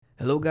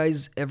Hello,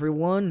 guys,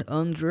 everyone.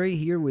 Andre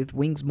here with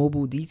Wings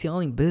Mobile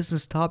Detailing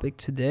business topic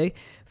today.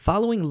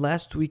 Following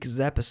last week's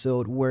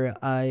episode where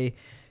I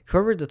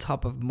covered the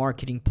top of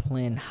marketing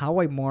plan, how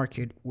I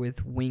market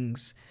with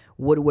Wings.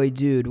 What do I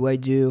do? Do I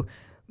do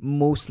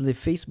mostly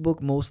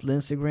Facebook, mostly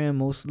Instagram,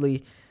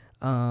 mostly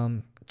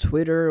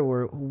Twitter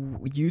or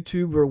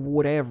YouTube or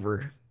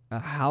whatever?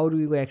 How do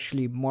you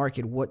actually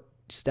market? What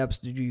steps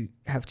did you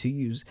have to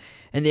use?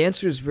 And the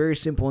answer is very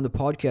simple on the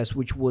podcast,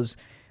 which was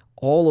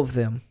all of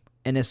them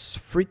and as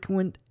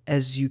frequent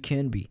as you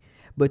can be.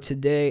 But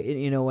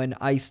today, and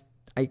I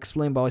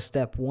explain about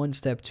step 1,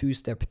 step 2,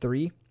 step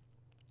 3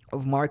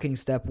 of marketing.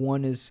 Step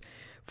 1 is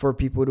for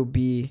you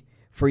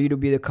to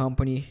be the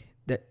company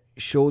that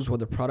shows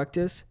what the product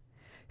is.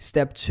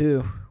 Step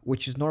 2,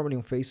 which is normally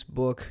on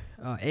Facebook,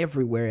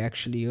 everywhere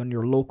actually, on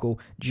your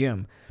local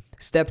gym.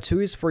 Step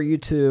 2 is for you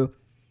to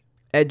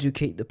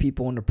educate the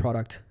people on the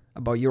product,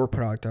 about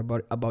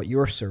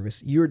your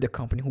service. You're the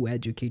company who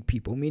educate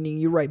people, meaning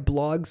you write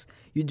blogs,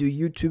 you do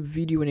YouTube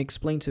video and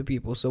explain to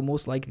people. So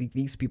most likely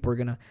these people are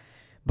gonna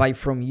buy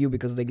from you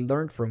because they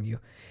learned from you.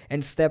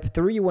 And step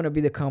 3, you want to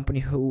be the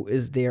company who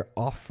is there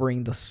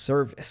offering the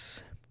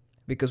service,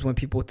 because when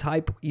people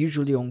type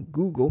usually on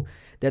Google,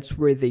 that's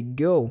where they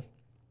go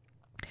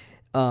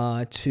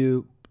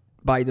to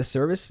buy the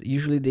service.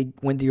 Usually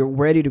when they're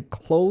ready to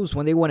close,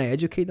 when they want to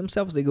educate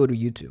themselves, they go to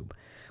YouTube.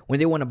 When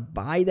they want to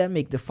buy that,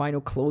 make the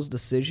final close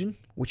decision,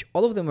 which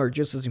all of them are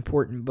just as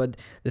important, but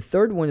the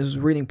third one is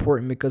really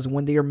important because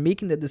when they are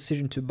making the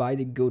decision to buy,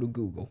 they go to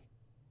Google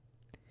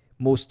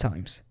most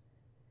times.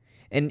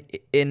 And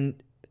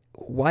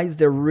why is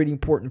that a really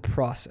important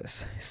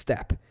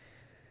step?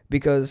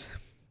 Because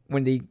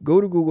when they go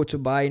to Google to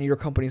buy and your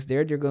company's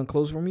there, they're going to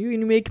close from you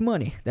and you make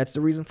money. That's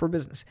the reason for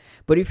business.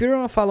 But if you're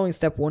not following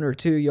step 1 or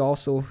 2, you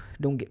also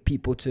don't get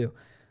people to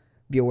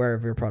be aware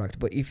of your product.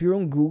 But if you're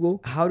on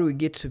Google, how do we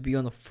get to be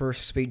on the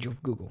first page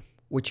of Google,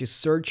 which is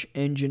search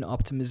engine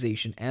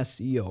optimization,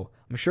 SEO?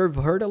 I'm sure you've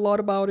heard a lot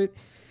about it.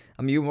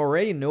 I mean, you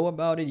already know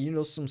about it. You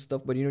know some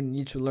stuff, but you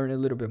need to learn a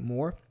little bit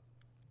more.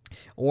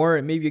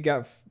 Or maybe you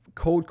got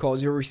cold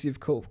calls. You receive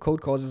cold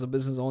calls as a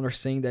business owner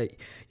saying that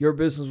your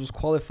business was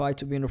qualified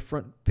to be on the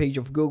front page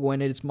of Google,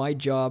 and it's my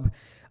job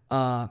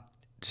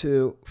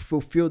to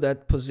fulfill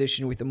that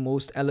position with the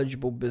most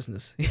eligible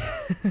business.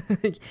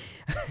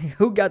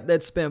 Who got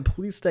that spam?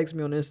 Please text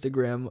me on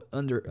Instagram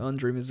under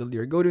Andre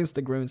Mizalier. Go to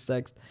Instagram and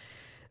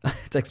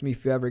text me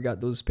if you ever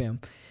got those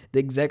spam.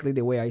 Exactly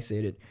the way I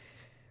said it.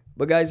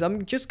 But guys,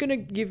 I'm just gonna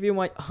give you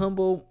my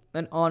humble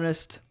and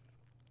honest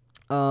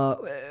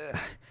what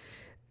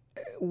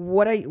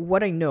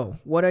I know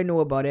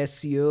about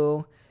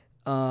SEO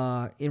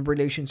in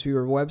relation to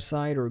your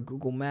website or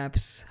Google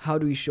Maps. How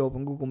do you show up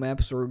on Google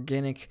Maps or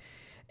organic?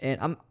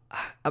 And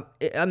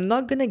I'm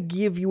not gonna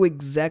give you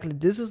exactly.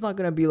 This is not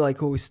gonna be like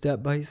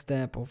step by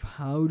step of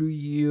how do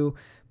you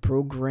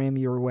program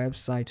your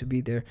website to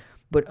be there,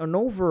 but an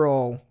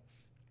overall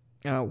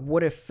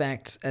what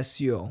affects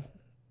SEO.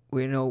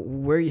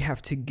 Where you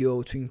have to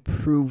go to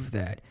improve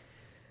that.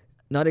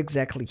 Not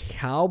exactly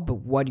how, but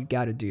what you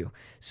gotta do.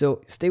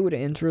 So stay with the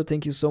intro.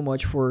 Thank you so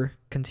much for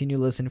continue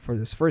listening for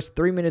this first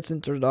 3 minutes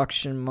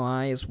introduction.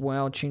 Might as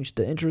well change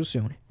the intro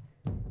soon.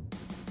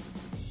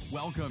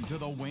 Welcome to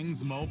the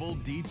Wings Mobile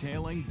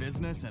Detailing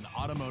Business and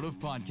Automotive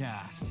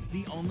Podcast,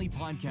 the only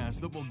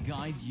podcast that will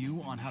guide you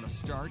on how to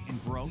start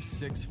and grow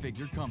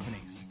six-figure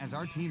companies. As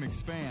our team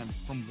expand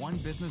from one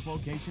business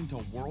location to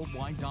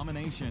worldwide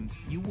domination,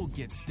 you will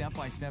get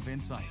step-by-step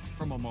insights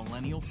from a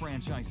millennial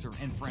franchisor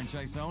and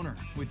franchise owner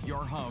with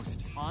your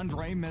host,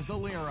 Andre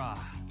Mezzalera.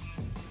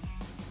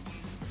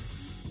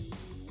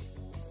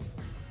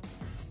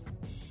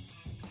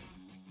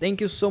 Thank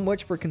you so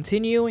much for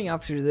continuing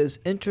after this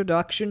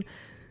introduction.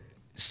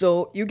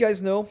 So you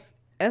guys know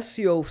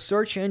SEO,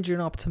 search engine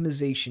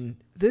optimization.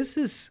 This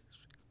is,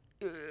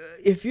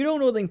 if you don't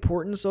know the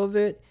importance of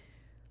it,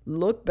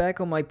 look back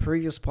on my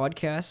previous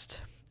podcast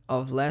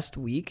of last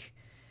week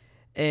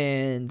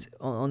and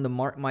on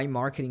my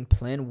marketing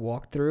plan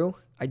walkthrough.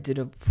 I did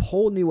a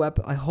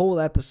whole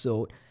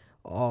episode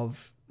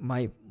of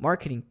my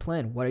marketing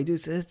plan. What I do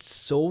is it's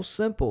so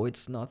simple.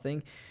 It's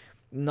nothing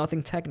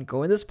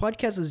technical. And this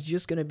podcast is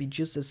just going to be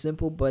just as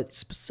simple, but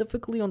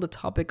specifically on the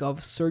topic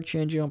of search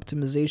engine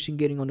optimization,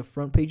 getting on the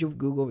front page of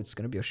Google. It's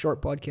going to be a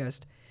short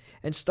podcast.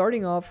 And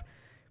starting off,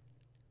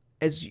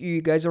 as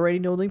you guys already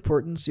know the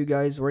importance, you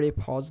guys already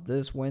paused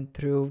this, went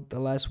through the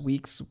last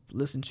weeks,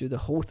 listened to the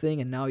whole thing,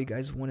 and now you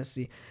guys want to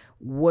see,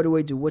 what do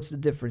I do? What's the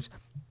difference?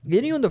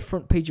 Getting on the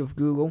front page of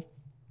Google,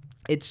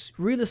 it's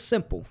really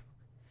simple.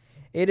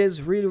 It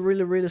is really,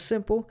 really, really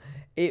simple.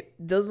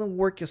 It doesn't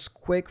work as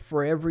quick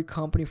for every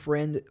company, for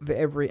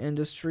every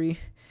industry.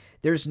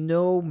 There's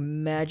no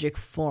magic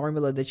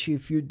formula that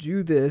if you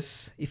do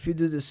this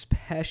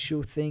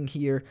special thing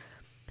here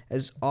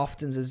as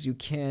often as you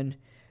can,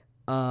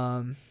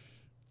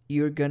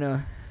 you're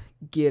gonna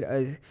get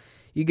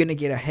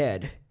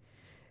ahead.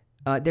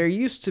 There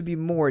used to be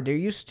more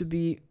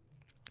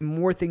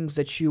things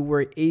that you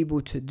were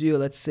able to do.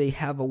 Let's say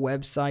have a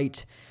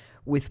website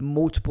with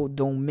multiple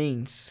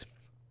domains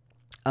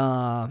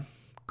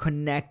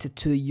connected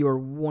to your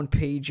one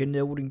page, and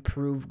that would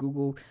improve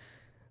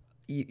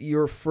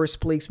your first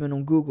placement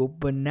on Google.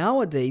 But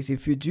nowadays,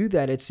 if you do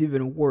that, it's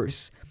even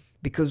worse,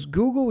 because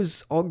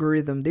Google's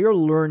algorithm, they are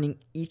learning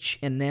each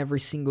and every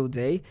single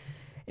day,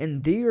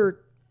 and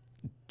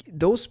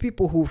those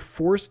people who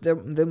force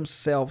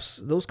themselves,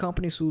 those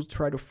companies who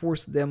try to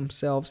force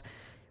themselves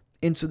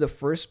into the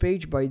first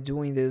page by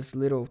doing this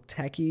little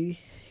techie,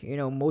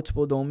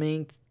 multiple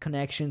domain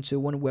connection to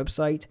one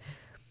website,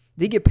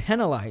 they get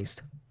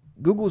penalized.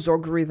 Google's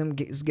algorithm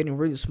is getting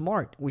really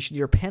smart, which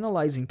they're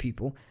penalizing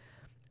people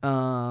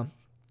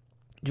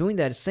doing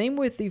that. Same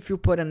with if you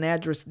put an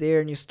address there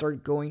and you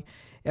start going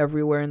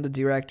everywhere in the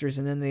directories,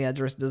 and then the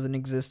address doesn't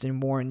exist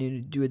anymore and you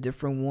do a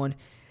different one,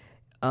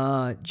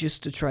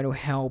 just to try to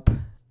help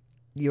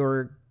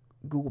your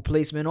Google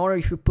placement. Or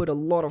if you put a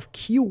lot of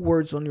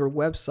keywords on your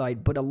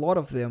website, but a lot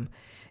of them,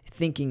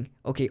 thinking,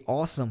 okay,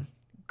 awesome,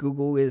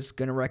 Google is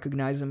going to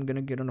recognize them, I'm going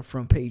to get on the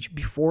front page.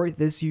 Before,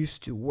 this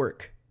used to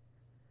work.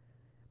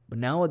 But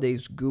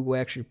nowadays, Google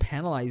actually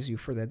penalizes you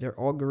for that. Their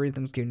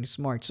algorithm's getting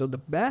smart. So the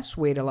best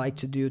way to like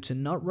to do to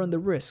not run the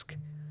risk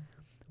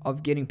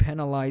of getting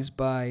penalized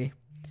by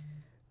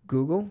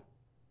Google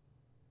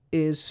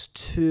is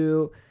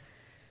to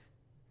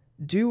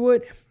do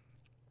it,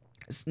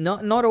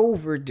 not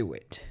overdo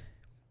it.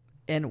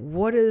 And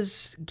what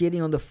is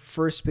getting on the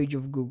first page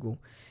of Google?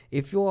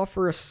 If you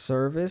offer a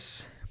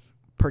service,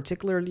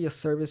 particularly a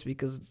service,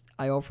 because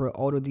I offer an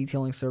auto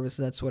detailing service,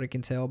 that's what I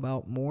can tell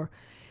about more,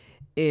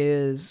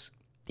 is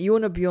you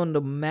want to be on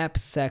the map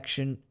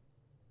section.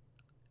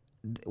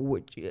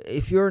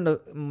 If you're in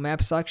the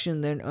map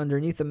section, then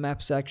underneath the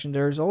map section,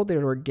 there's all the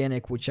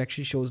organic, which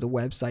actually shows the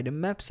website. The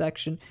map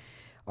section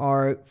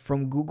are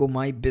from Google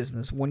My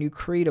Business. When you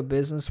create a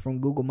business from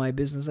Google My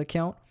Business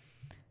account,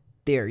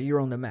 there, you're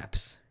on the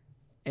maps.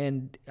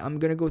 And I'm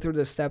going to go through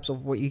the steps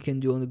of what you can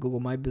do on the Google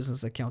My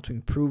Business account to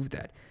improve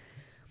that.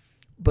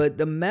 But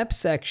the map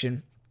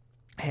section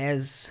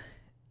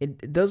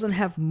it doesn't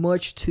have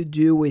much to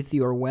do with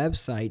your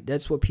website.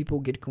 That's what people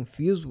get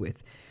confused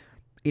with.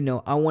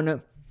 I want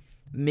to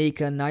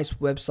make a nice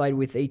website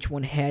with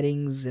H1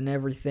 headings and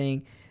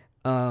everything,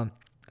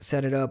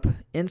 set it up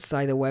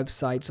inside the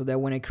website so that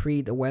when I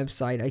create the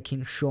website, I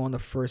can show on the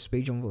first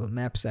page of the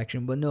map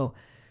section. But no,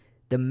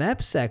 the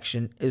map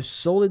section is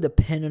solely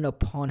dependent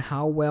upon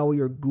how well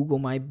your Google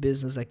My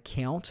Business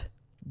account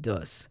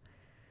does.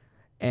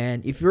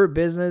 And if you're a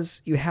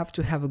business, you have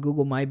to have a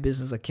Google My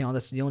Business account.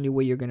 That's the only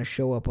way you're going to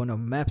show up on a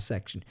map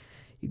section.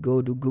 You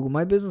go to Google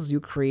My Business, you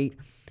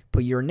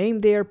put your name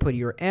there, put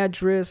your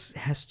address,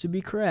 has to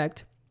be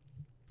correct.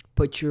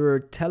 Put your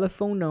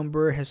telephone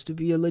number, has to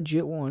be a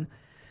legit one.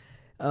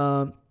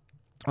 On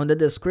the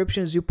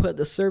descriptions, you put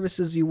the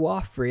services you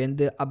offer, and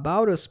the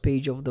About Us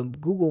page of the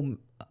Google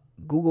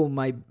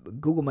My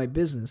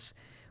Business,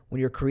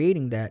 when you're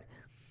creating that,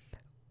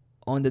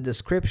 on the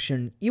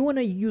description, you want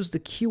to use the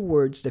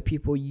keywords that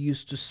people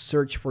use to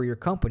search for your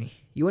company.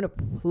 You want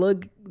to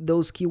plug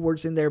those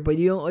keywords in there, but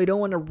you don't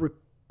want to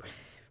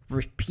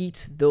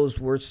repeat those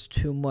words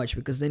too much,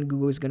 because then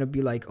Google is going to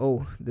be like,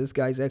 oh, this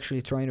guy's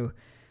actually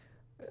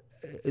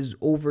is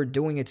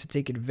overdoing it to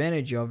take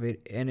advantage of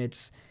it,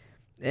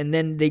 and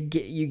then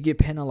you get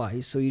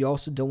penalized. So you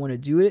also don't want to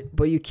do it,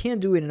 but you can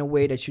do it in a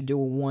way that you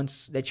do it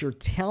once, that you're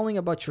telling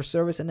about your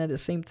service, and at the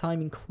same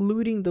time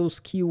including those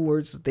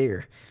keywords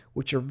there,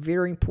 which are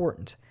very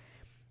important.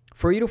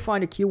 For you to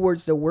find the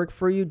keywords that work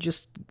for you,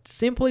 just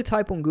simply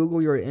type on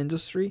Google your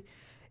industry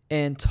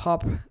and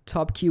top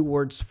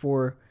keywords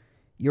for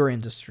your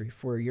industry,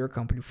 for your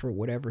company, for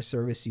whatever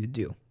service you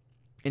do.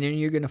 And then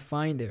you're going to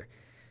find there.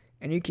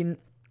 And you can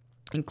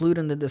include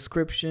in the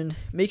description,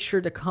 make sure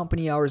the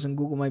company hours on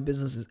Google My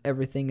Business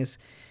everything is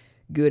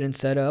good and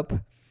set up.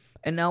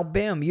 And now,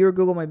 bam, your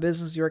Google My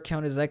Business, your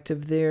account is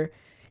active there.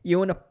 You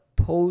want to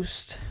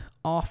post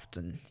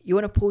often.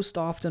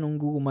 On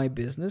Google My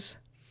Business.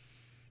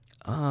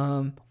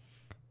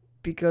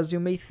 Because you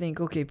may think,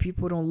 okay,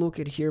 people don't look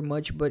at here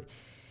much, but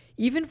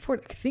even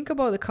think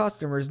about the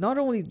customers, not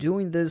only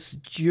doing this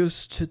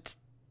just to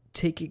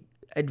take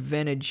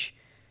advantage,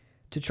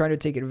 to try to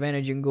take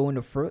advantage and go on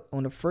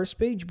the first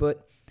page,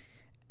 but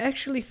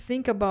actually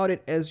think about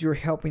it as you're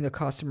helping the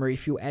customer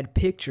if you add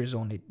pictures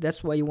on it.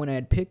 That's why you want to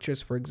add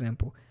pictures, for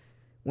example.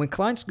 When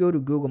clients go to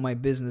Google My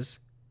Business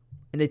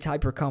and they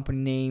type your company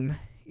name,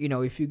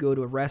 if you go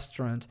to a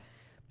restaurant,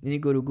 then you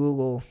go to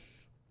Google,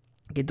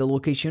 get the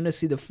location to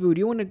see the food.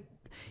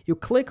 You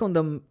click on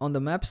the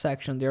map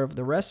section there of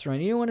the restaurant,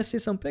 and you want to see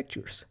some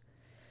pictures.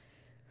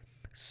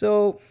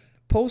 So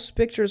post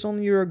pictures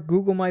on your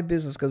Google My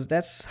Business, because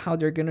that's how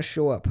they're gonna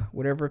show up.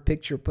 Whatever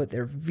picture, put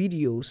their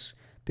videos,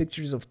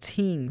 pictures of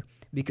team,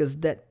 because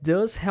that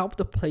does help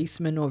the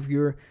placement of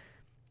your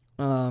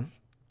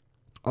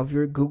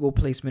Google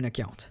placement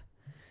account.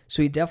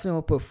 So you definitely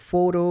want to put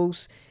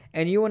photos.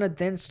 And you want to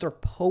then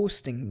start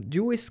posting.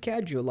 Do a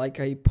schedule, like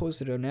I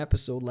posted an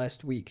episode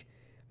last week.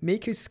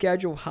 Make a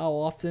schedule how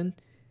often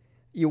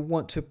you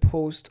want to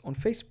post on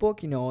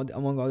Facebook,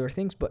 among other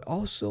things. But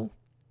also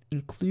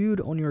include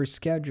on your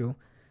schedule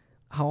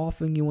how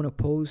often you want to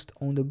post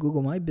on the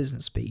Google My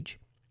Business page.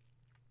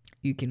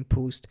 You can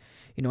post,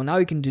 now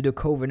you can do the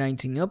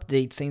COVID-19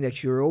 update saying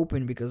that you're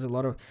open, because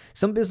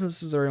some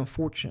businesses are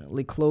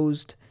unfortunately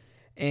closed.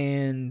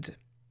 And,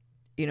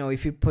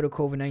 if you put a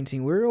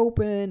COVID-19, we're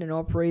open and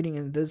operating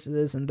and this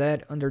and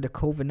that under the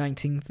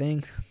COVID-19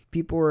 thing,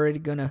 people are already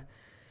going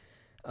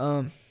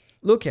to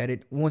look at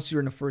it once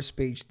you're in the first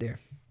page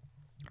there.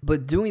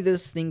 But doing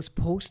these things,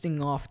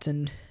 posting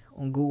often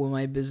on Google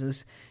My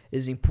Business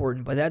is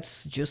important, but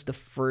that's just the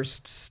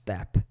first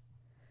step.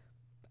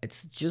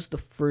 It's just the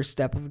first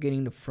step of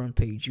getting the front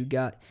page. You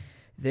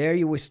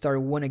will start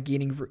you want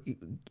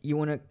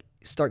to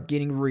start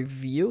getting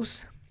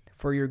reviews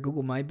for your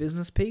Google My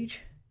Business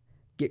page.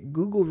 Get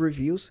Google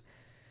reviews,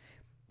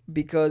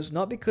 because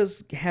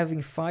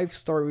having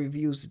 5-star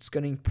reviews, it's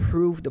going to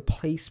improve the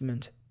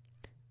placement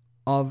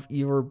of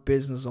your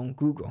business on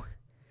Google.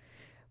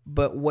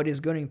 But what is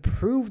going to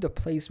improve the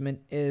placement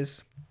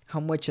is how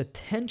much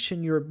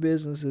attention your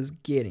business is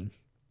getting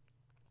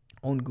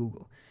on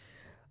Google.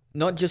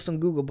 Not just on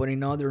Google, but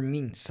in other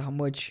means. How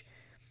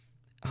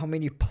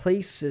many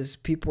places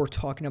people are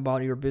talking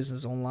about your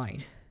business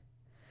online.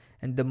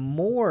 And the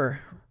more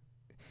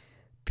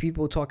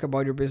people talk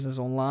about your business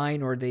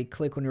online, or they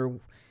click on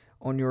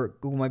your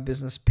Google My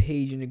Business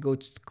page and they go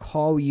to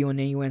call you, and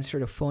then you answer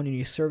the phone and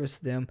you service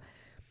them,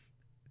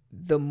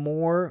 the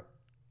more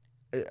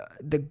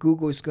the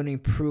Google is going to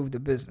improve the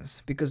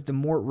business, because the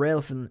more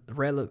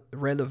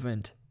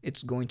relevant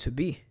it's going to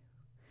be.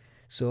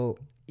 So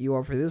you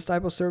offer this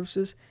type of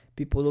services,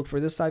 people look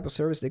for this type of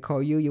service, they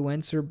call you, you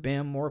answer,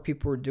 bam, more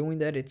people are doing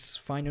that. It's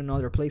finding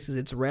other places,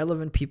 it's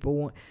relevant.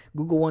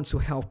 Google wants to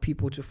help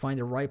people to find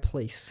the right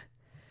place,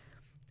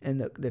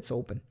 and that's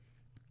open.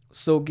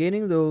 So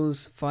getting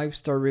those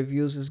 5-star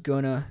reviews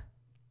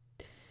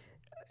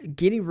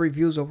getting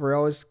reviews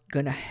overall is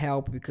gonna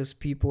help, because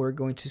people are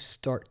going to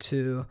start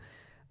to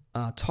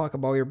talk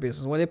about your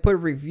business. When they put a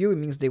review, it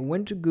means they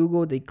went to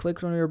Google, they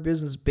clicked on your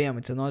business, bam,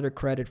 it's another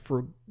credit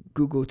for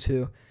Google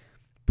to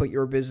put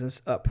your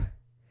business up.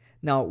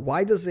 Now,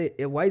 why is it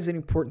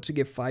important to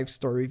get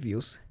 5-star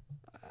reviews?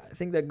 I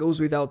think that goes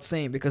without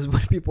saying, because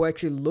when people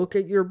actually look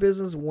at your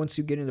business, once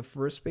you get in the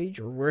first page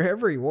or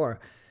wherever you are,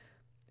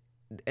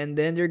 and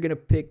then they're going to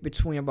pick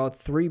between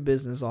about 3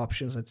 business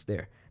options that's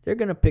there. They're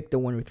going to pick the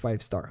one with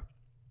 5-star.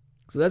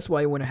 So that's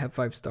why you want to have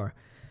 5-star.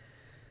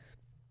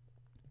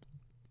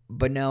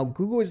 But now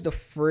Google is the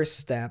first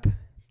step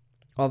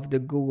of the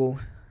Google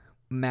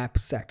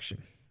Maps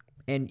section.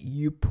 And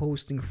you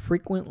posting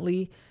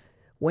frequently.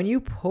 When you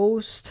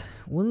post,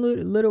 one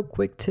little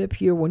quick tip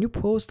here. When you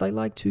post, I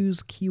like to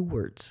use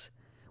keywords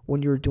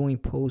when you're doing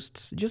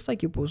posts. Just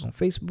like you post on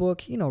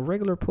Facebook,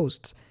 regular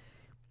posts.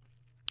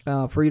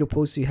 For you to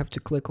post, you have to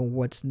click on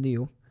what's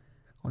new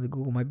on the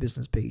Google My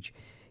Business page.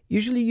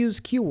 Usually use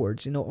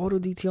keywords, auto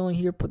detailing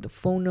here, put the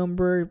phone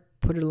number,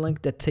 put a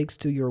link that takes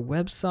to your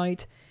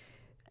website.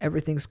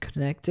 Everything's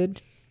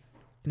connected.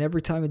 And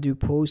every time you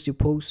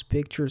post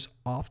pictures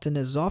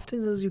as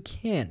often as you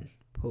can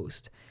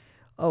post.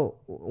 Oh,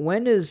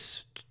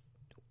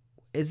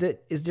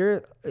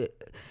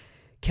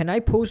 can I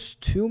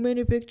post too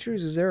many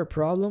pictures? Is there a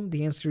problem?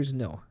 The answer is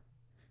no.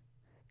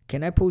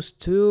 Can I post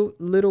too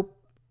little,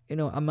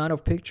 amount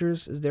of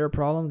pictures? Is there a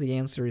problem? The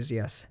answer is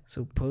yes.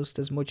 So post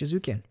as much as you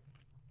can.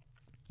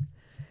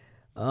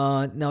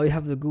 Now you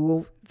have the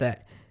Google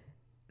that.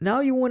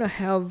 Now you want to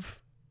have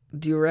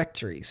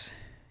directories.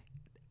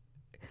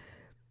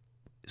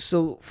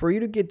 So for you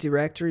to get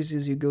directories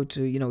is you go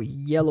to,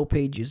 Yellow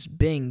Pages,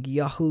 Bing,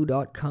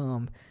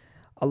 Yahoo.com,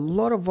 a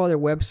lot of other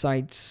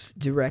websites,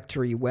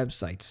 directory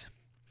websites.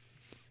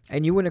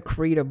 And you want to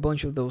create a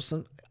bunch of those.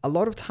 A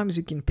lot of times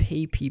you can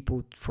pay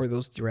people for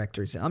those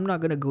directories. I'm not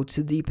going to go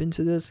too deep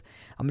into this.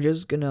 I'm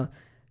just going to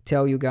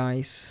tell you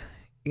guys,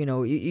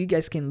 you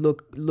guys can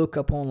look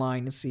up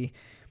online and see,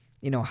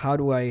 how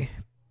do I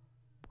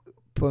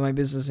put my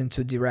business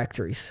into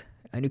directories.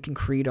 And you can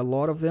create a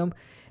lot of them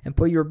and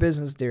put your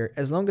business there.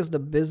 As long as the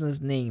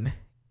business name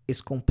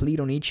is complete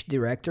on each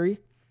directory,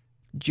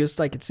 just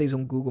like it says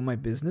on Google My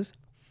Business,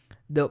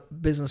 the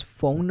business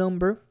phone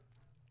number,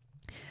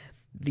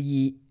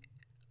 the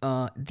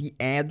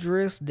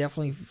address,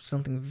 definitely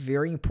something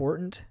very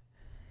important,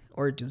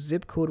 or the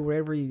zip code,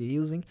 whatever you're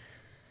using,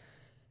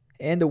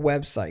 and the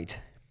website.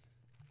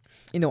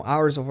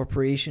 Hours of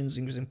operations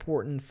is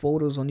important.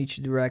 Photos on each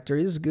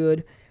directory is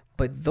good,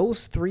 but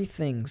those 3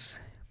 things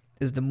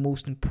is the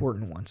most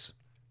important ones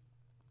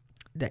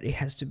that it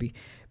has to be.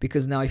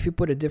 Because now if you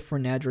put a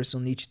different address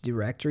on each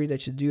directory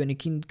that you do, and you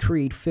can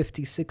create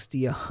 50,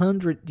 60,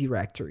 100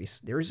 directories.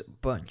 There's a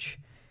bunch.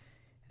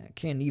 I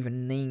can't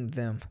even name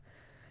them.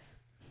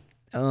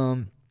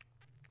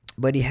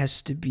 But it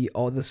has to be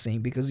all the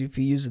same, because if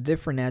you use a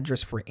different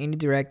address for any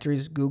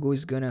directories, Google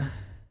is going to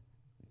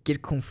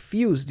get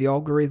confused. The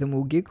algorithm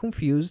will get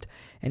confused,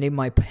 and it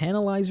might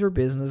penalize your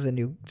business,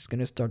 and it's going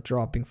to start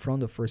dropping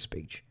from the first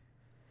page.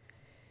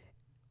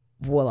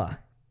 Voila.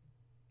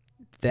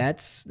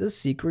 That's the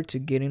secret to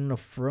getting on the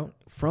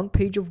front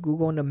page of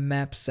Google in the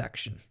map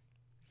section.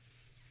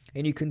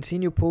 and you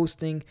continue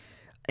posting.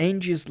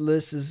 Angie's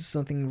List is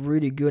something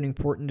really good,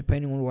 important,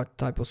 depending on what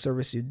type of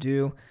service you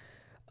do.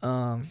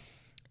 Um,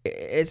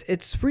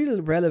 it's really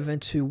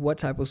relevant to what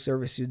type of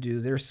service you do.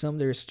 There's some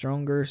that are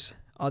stronger,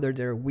 other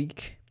that are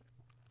weak.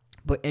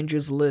 But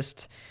Angie's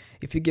List,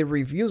 if you get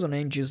reviews on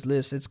Angie's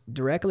List, it's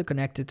directly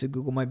connected to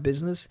Google My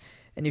Business.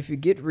 And if you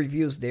get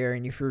reviews there,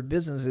 and if your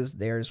business is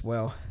there as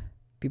well,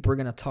 people are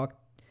gonna talk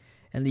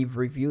and leave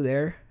review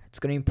there. It's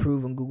gonna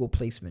improve on Google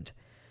placement.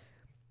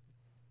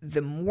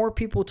 The more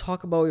people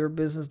talk about your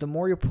business, the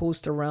more you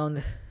post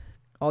around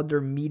other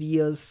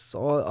medias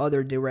or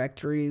other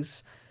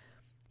directories,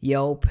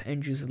 Yelp,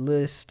 Angie's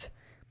List,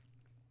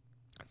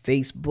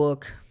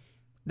 Facebook,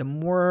 the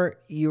more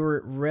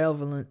you're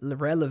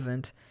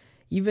relevant,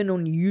 even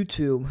on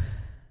YouTube.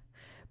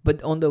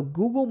 But on the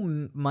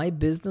Google My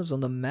Business,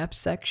 on the map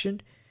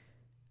section,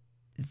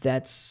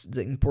 that's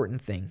the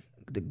important thing.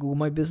 The Google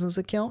My Business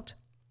account,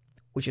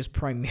 which is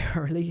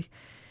primarily,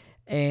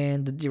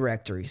 and the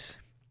directories.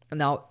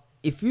 Now,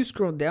 if you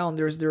scroll down,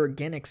 there's the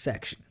organic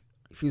section.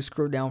 If you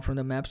scroll down from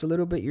the maps a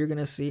little bit, you're going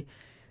to see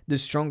the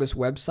strongest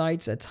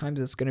websites. At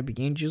times, it's going to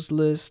be Angie's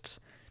List,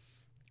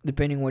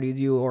 depending on what you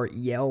do, or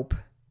Yelp,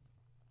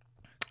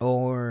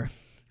 or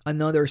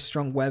another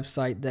strong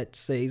website that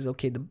says,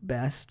 okay, the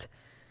best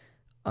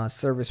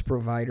service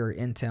provider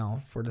in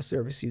town for the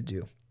service you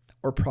do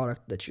or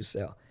product that you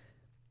sell.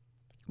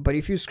 But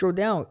if you scroll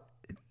down,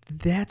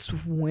 that's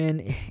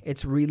when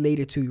it's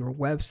related to your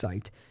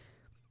website.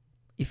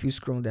 If you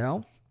scroll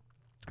down,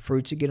 for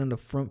you to get on the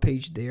front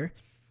page there,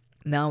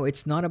 now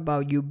it's not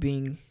about you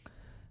being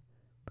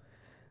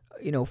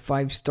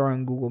 5-star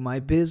on Google My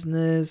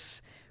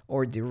Business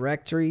or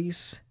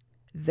directories.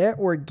 That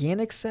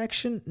organic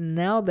section,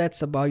 now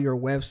that's about your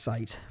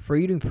website. For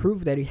you to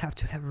improve that, you have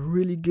to have a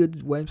really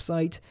good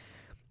website.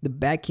 The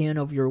back end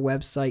of your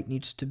website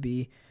needs to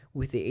be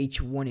with the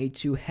H1,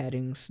 H2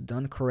 headings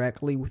done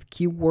correctly, with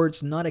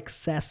keywords, not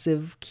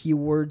excessive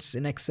keywords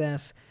in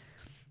excess.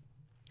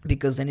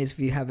 Because then if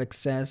you have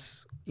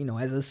excess,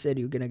 as I said,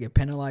 you're going to get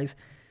penalized.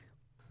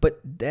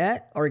 But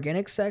that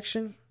organic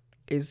section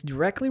is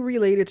directly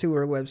related to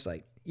our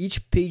website.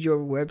 Each page of our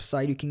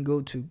website you can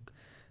go to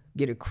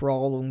get a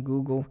crawl on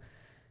Google.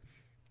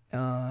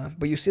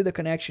 But you see the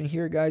connection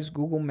here, guys.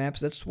 Google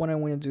Maps, that's what I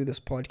want to do this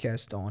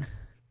podcast on.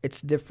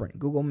 It's different.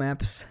 Google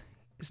Maps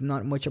is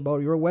not much about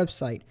your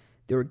website.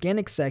 The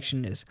organic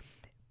section is.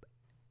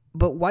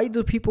 But why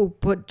do people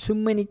put too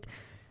much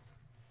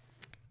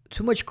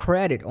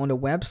credit on the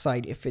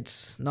website if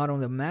it's not on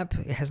the map?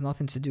 It has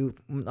nothing to do.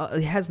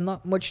 It has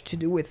not much to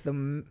do with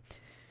the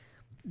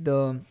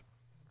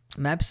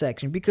map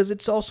section, because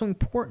it's also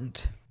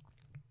important.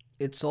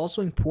 It's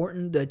also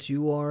important that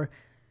you are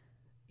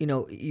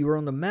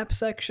on the map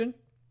section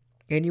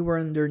and you are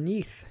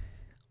underneath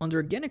on the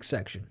organic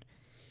section.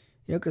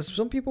 Because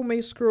some people may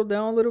scroll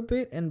down a little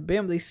bit and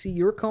bam, they see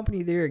your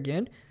company there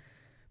again.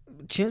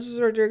 Chances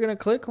are they're going to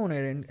click on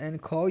it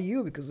and call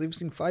you because they've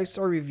seen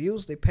 5-star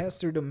reviews. They pass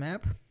through the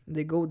map.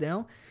 They go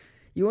down.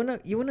 You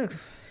wanna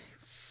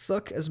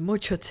suck as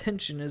much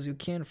attention as you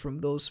can from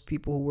those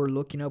people who are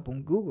looking up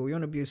on Google. You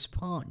want to be a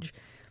sponge.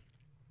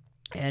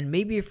 And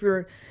maybe if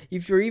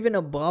you're even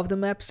above the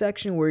map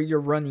section where you're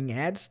running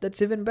ads,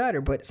 that's even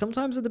better. But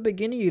sometimes at the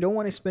beginning, you don't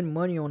want to spend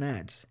money on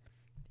ads.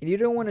 And you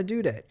don't want to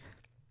do that.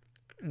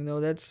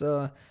 That's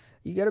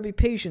you got to be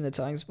patient at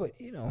times. But,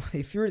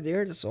 if you're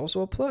there, that's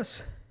also a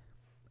plus.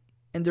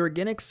 And the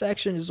organic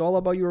section is all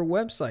about your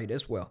website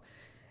as well.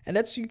 And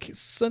that's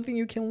something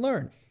you can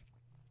learn.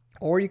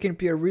 Or you can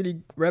be a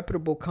really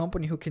reputable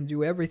company who can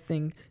do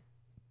everything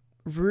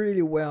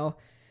really well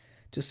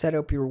to set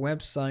up your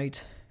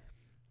website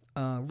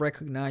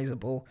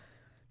recognizable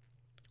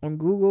on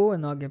Google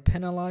and not get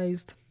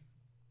penalized.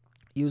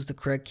 Use the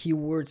correct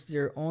keywords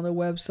there on the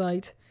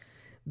website.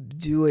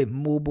 Do it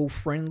mobile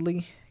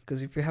friendly,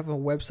 because if you have a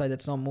website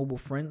that's not mobile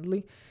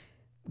friendly,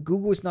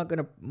 Google is not going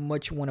to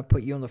much want to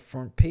put you on the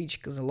front page,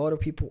 because a lot of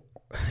people,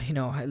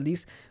 at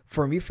least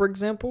for me, for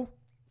example,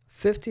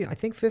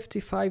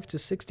 55 to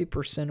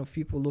 60% of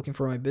people looking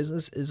for my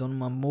business is on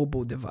my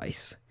mobile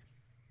device.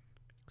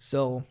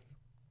 So,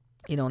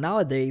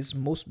 nowadays,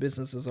 most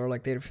businesses are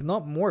like that. If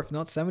not more, if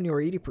not 70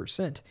 or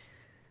 80%,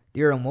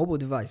 they're on mobile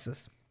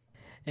devices.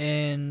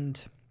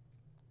 And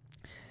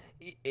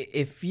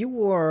if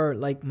you are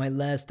like my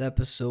last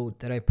episode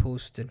that I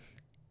posted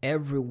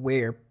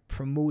everywhere,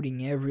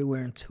 promoting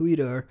everywhere on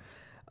Twitter,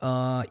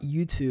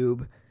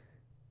 YouTube,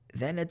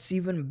 then it's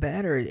even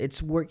better.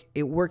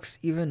 It works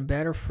even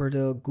better for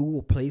the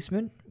Google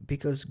placement,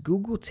 because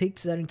Google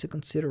takes that into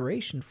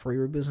consideration for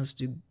your business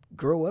to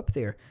grow up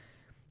there.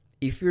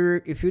 If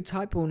you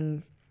type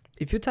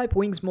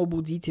Wings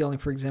Mobile Detailing,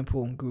 for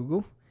example, on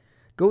Google,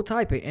 go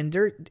type it, and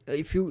there,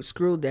 if you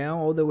scroll down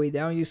all the way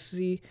down, you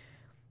see,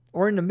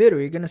 or in the middle,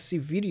 you're gonna see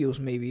videos.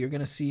 Maybe you're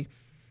gonna see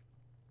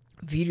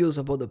videos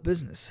about the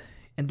business,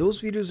 and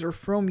those videos are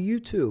from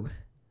YouTube,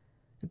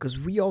 because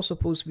we also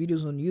post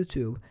videos on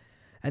YouTube,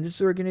 and this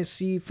is where you're gonna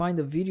find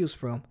the videos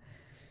from.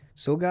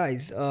 So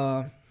guys,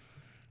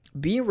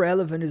 being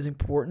relevant is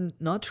important.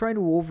 Not trying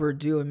to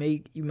overdo and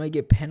you might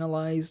get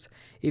penalized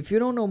if you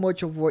don't know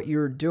much of what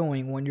you're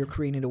doing when you're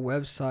creating a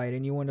website,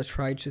 and you want to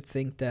try to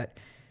think that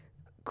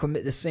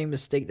commit the same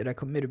mistake that I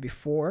committed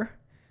before,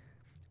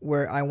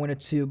 where I wanted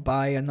to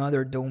buy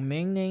another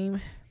domain name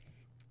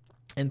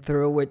and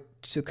throw it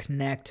to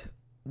connect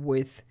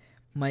with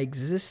my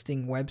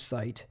existing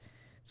website,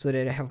 so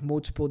that I have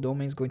multiple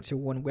domains going to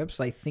one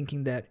website,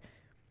 thinking that,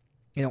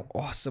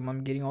 awesome,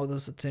 I'm getting all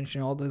this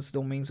attention, all these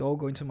domains all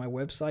going to my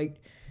website,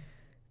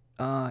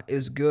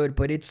 is good,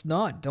 but it's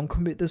not. Don't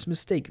commit this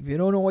mistake. If you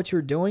don't know what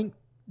you're doing,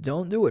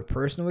 don't do it.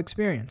 Personal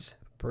experience,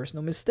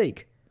 personal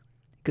mistake.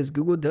 Because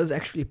Google does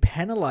actually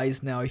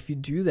penalize now if you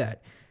do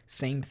that.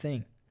 Same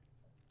thing.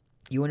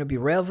 You want to be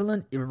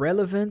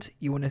irrelevant.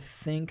 You want to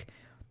think,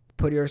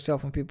 put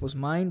yourself in people's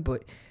mind.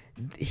 But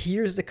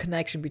here's the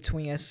connection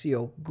between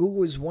SEO.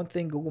 Google is one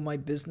thing, Google My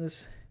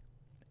Business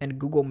and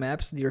Google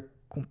Maps, they're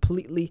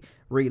completely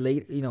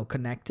related,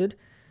 connected.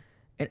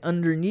 And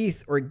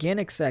underneath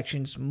organic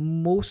sections,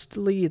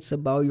 mostly it's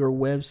about your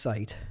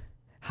website,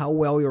 how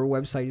well your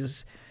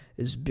website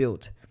is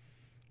built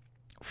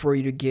for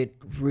you to get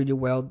really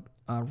well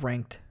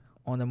ranked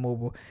on the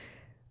mobile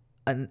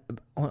and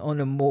on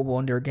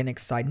the organic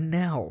side.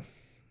 Now,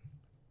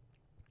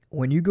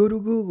 when you go to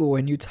Google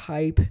and you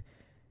type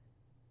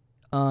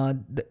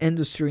the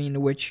industry in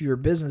which your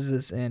business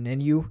is in,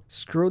 and you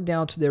scroll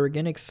down to the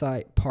organic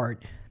site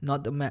part,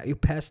 not the map, you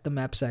pass the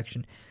map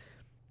section,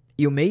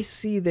 you may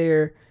see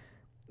there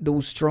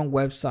those strong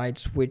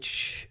websites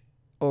which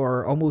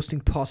are almost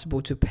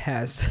impossible to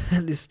pass.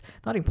 At least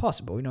not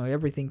impossible,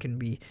 everything can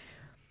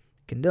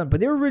done, but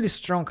they're really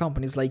strong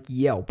companies like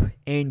Yelp,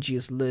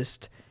 Angie's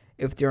List.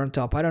 If they're on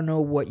top, I don't know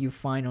what you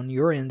find on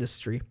your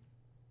industry,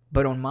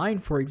 but on mine,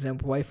 for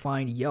example, I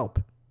find Yelp,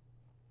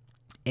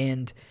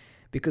 and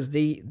because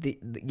the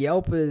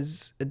Yelp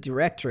is a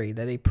directory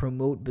that they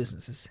promote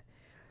businesses.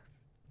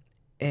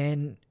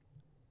 And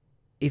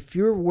if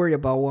you're worried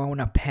about, I want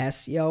to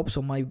pass Yelp,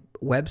 so my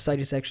website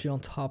is actually on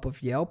top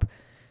of Yelp,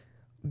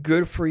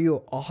 good for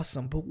you,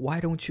 awesome. But why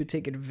don't you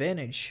take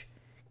advantage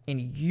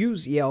and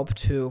use Yelp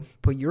to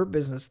put your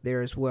business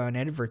there as well and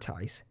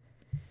advertise?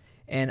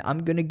 And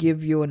I'm going to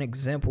give you an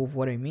example of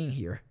what I mean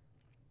here.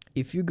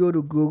 If you go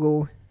to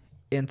Google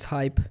and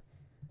type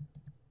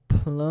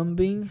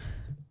plumbing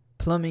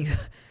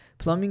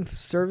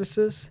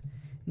services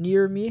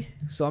near me,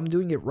 so I'm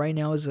doing it right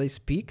now as I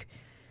speak,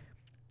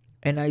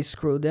 and I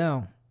scroll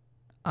down,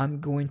 I'm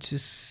going to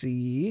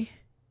see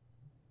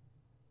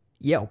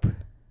Yelp.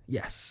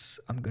 Yes,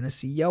 I'm going to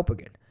see Yelp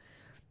again.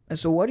 And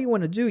so what do you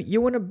want to do?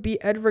 You want to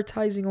be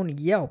advertising on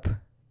Yelp.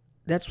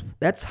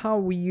 That's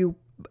how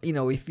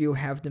if you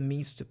have the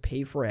means to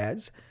pay for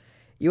ads,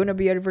 you want to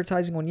be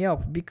advertising on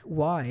Yelp.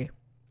 Why?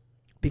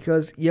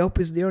 Because Yelp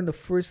is there on the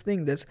first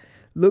thing.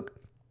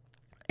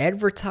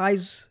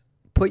 Advertise,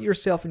 put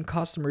yourself in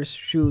customers'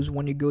 shoes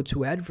when you go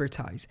to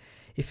advertise.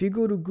 If you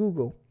go to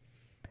Google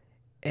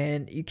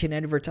and you can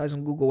advertise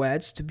on Google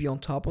Ads to be on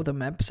top of the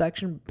map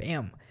section,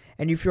 bam.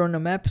 And if you're on the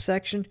map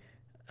section,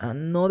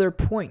 another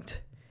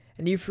point.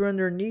 And if you're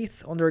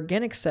underneath on the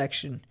organic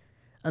section,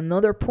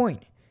 another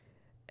point.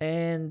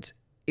 And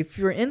if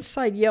you're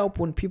inside Yelp,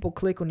 when people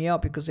click on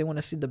Yelp because they want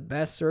to see the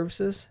best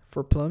services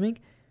for plumbing,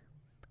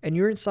 and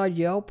you're inside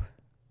Yelp,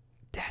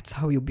 that's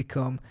how you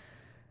become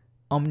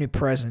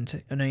omnipresent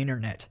on the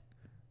internet.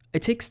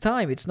 It takes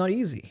time. It's not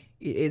easy.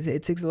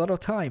 It takes a lot of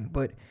time.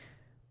 But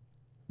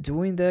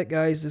doing that,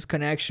 guys, this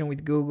connection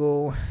with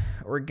Google,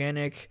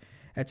 organic,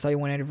 that's how you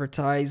want to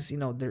advertise.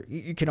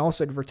 You can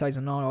also advertise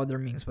on all other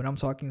means, but I'm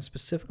talking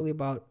specifically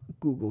about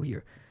Google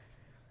here.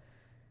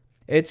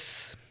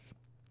 It's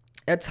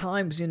at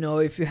times,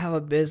 if you have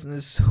a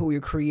business who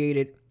you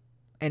created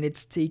and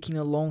it's taking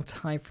a long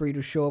time for you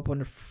to show up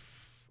on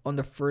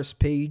the first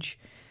page,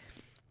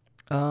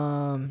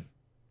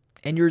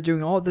 and you're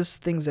doing all these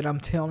things that I'm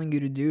telling you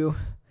to do,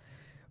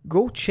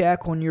 go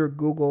check on your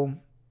Google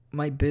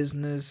My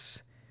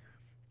Business.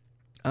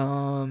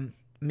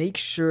 Make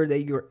sure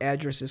that your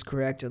address is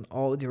correct in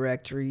all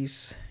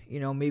directories.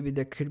 Maybe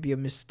there could be a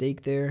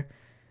mistake there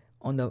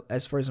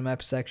as far as the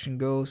map section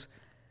goes.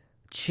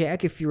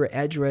 Check if your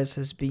address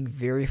has been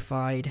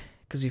verified,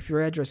 because if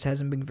your address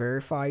hasn't been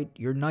verified,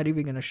 you're not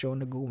even going to show in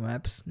the Google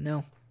Maps.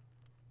 No.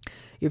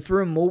 If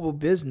you're a mobile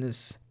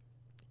business,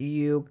 if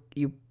you're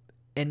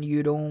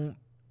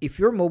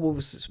a mobile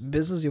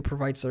business, you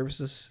provide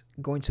services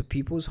going to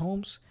people's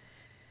homes,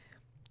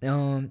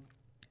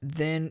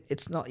 then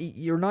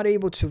you're not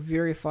able to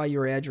verify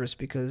your address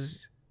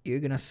because you're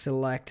going to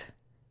select,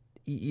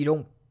 you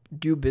don't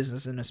do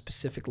business in a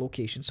specific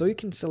location. So you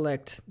can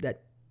select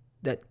that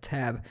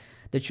tab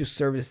that you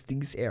service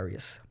these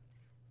areas.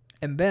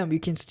 And bam, you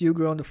can still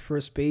grow on the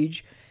first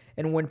page.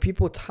 And when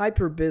people type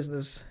your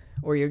business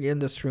or your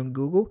industry on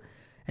Google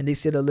and they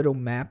see the little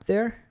map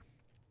there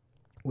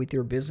with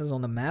your business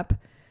on the map,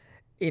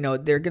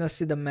 they're going to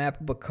see the map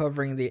but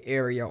covering the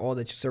area, all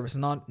that you service,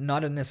 not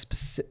in a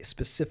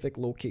specific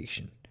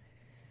location.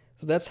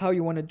 So that's how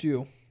you want to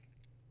do.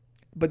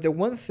 But the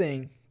one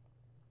thing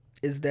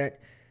is that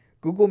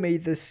Google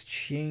made this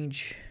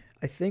change,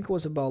 I think it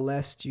was about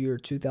last year,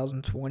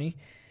 2020.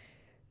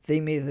 They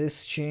made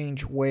this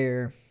change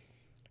where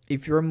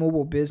if you're a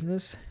mobile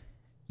business,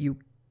 you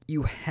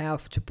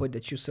have to put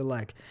that you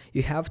select.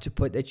 You have to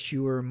put that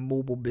you're a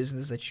mobile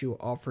business, that you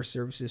offer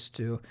services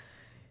to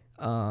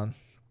a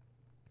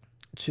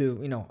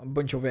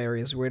bunch of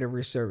areas, whatever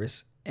your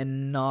service,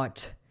 and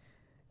not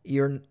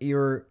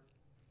you're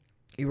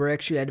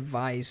actually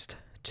advised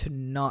to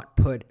not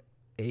put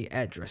a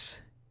address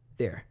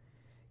there.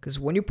 Because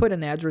when you put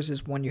an address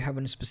is when you have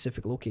in a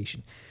specific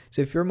location.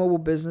 So if you're a mobile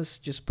business,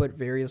 just put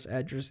various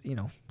address,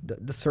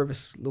 the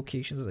service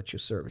locations that you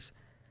service.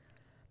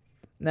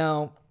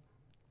 Now,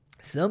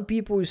 some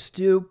people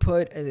still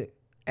put an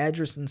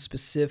address in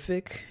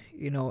specific,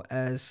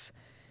 as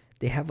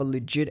they have a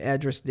legit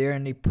address there,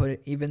 and they put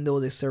it, even though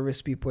they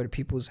service people at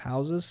people's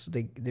houses,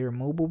 they're a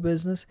mobile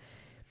business,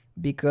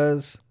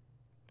 because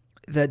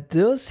that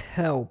does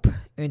help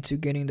into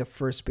getting the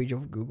first page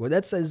of Google.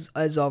 That's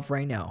as of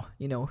right now,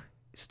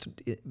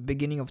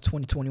 beginning of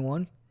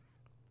 2021.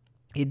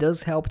 It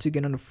does help to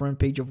get on the front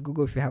page of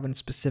Google if you have a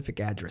specific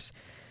address.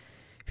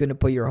 If you want to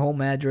put your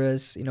home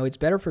address, it's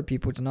better for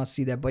people to not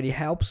see that, but it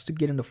helps to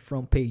get on the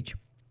front page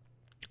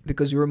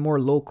because you're more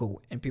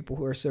local, and people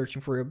who are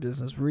searching for your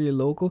business really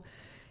local,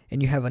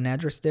 and you have an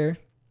address there,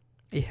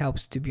 it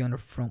helps to be on the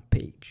front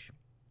page.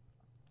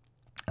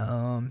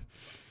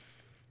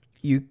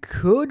 You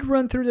could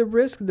run through the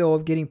risk, though,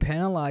 of getting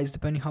penalized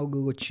depending how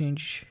Google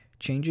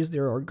changes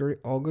their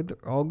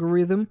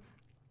algorithm.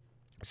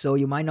 So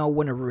you might not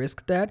want to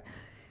risk that.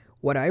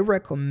 What I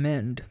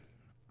recommend,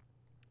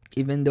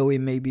 even though it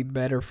may be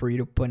better for you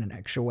to put an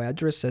actual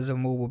address as a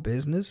mobile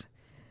business,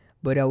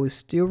 but I would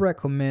still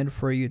recommend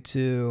for you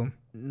to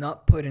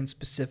not put in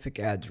specific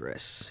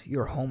address,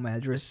 your home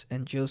address,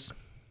 and just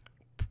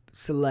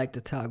select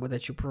the toggle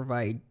that you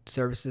provide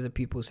services at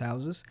people's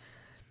houses.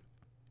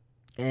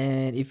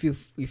 And if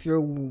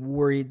you're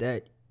worried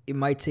that it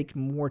might take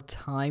more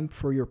time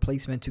for your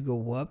placement to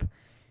go up,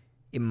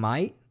 it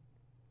might.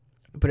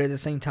 But at the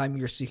same time,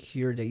 you're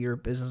secure that your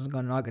business is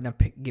not gonna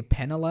get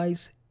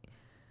penalized,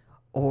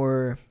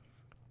 or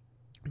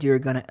they're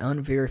gonna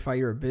unverify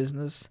your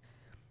business,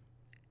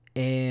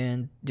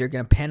 and they're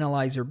gonna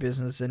penalize your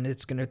business, and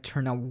it's gonna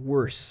turn out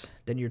worse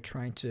than you're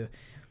trying to.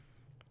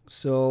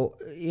 So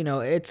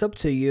it's up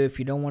to you. If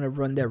you don't want to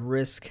run that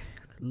risk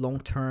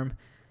long term,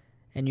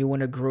 and you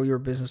want to grow your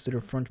business to the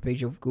front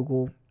page of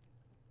Google,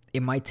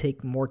 it might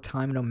take more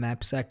time in the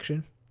map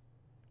section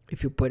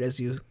if you put as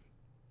you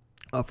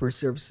offer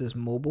services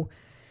mobile.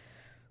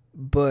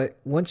 But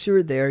once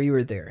you're there,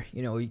 you're there.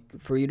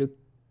 For you to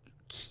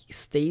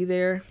stay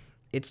there,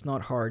 it's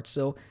not hard.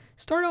 So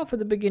start off at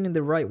the beginning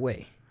the right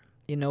way,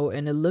 and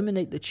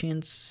eliminate the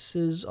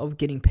chances of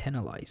getting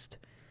penalized.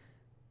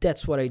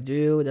 That's what I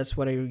do. That's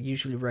what I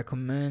usually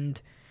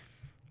recommend.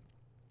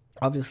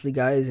 Obviously,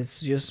 guys, it's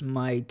just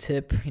my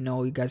tip.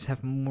 You guys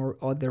have more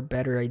other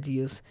better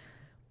ideas.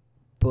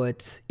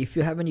 But if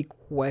you have any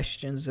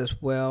questions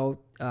as well,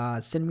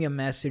 send me a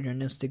message on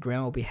Instagram.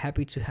 I'll be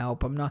happy to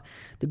help. I'm not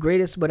the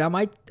greatest, but I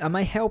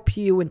might help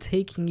you in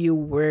taking you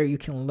where you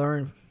can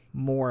learn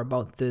more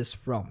about this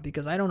from,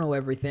 because I don't know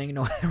everything.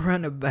 I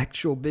run a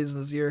actual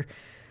business here,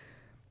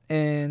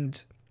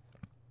 and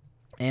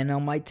I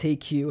might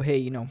take you. Hey,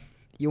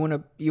 you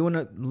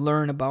wanna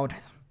learn about.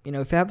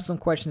 If you have some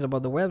questions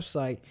about the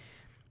website,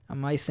 I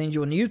might send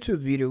you a YouTube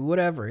video,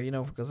 whatever.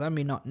 Because I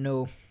may not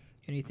know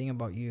anything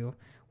about you,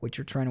 what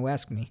you're trying to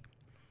ask me.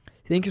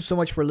 Thank you so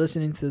much for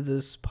listening to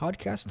this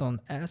podcast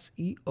on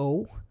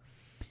SEO.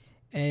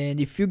 And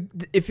if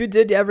you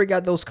did ever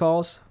get those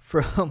calls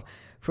from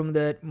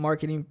the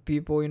marketing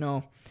people,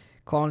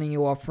 calling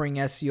you offering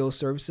SEO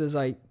services,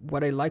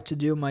 what I like to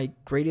do, my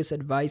greatest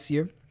advice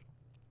here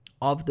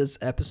of this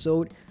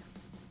episode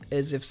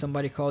is, if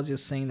somebody calls you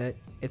saying that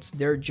it's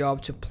their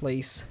job to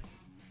place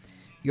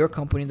your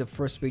company in the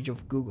first page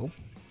of Google,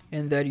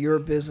 and that your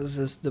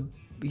business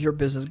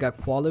got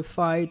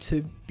qualified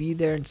to be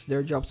there, and it's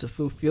their job to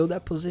fulfill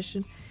that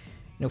position.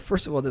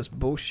 First of all, that's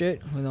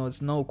bullshit.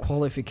 It's no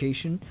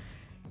qualification.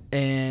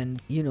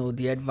 And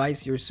the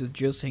advice here is to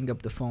just hang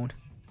up the phone.